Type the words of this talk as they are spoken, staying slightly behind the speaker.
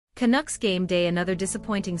Canucks Game Day Another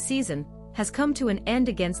disappointing season has come to an end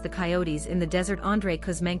against the Coyotes in the Desert. Andrei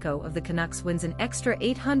Kuzmenko of the Canucks wins an extra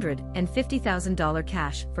 $850,000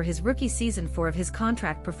 cash for his rookie season. 4 of his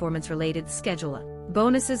contract performance-related schedule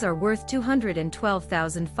bonuses are worth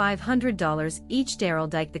 $212,500 each. Darryl,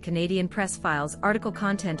 Dyck. The Canadian Press Files article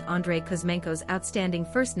content. Andrei Kuzmenko's outstanding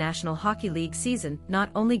first National Hockey League season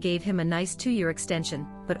not only gave him a nice 2-year extension,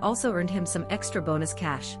 but also earned him some extra bonus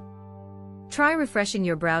cash. Try refreshing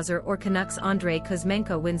your browser. Or Canucks Andrei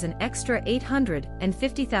Kuzmenko wins an extra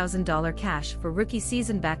 $850,000 cash for rookie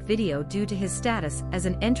season. Back video. Due to his status as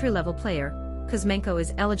an entry-level player, Kuzmenko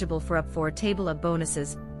is eligible for up 4 table of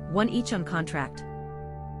bonuses, 1 each on contract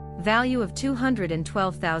value of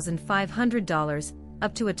 $212,500,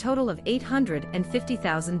 up to a total of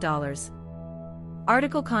 $850,000.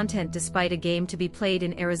 Article content. Despite a game to be played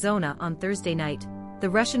in Arizona on Thursday night, the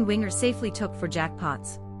Russian winger safely took 4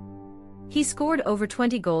 jackpots. He scored over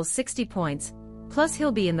 20 goals, 60 points, plus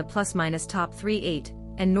he'll be in the plus-minus top 3-8,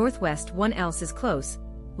 and Northwest 1 else is close,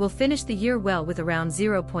 will finish the year well with around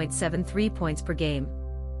 0.73 points per game.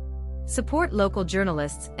 Support local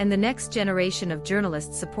journalists, and the next generation of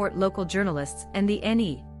journalists support local journalists and the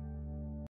NE.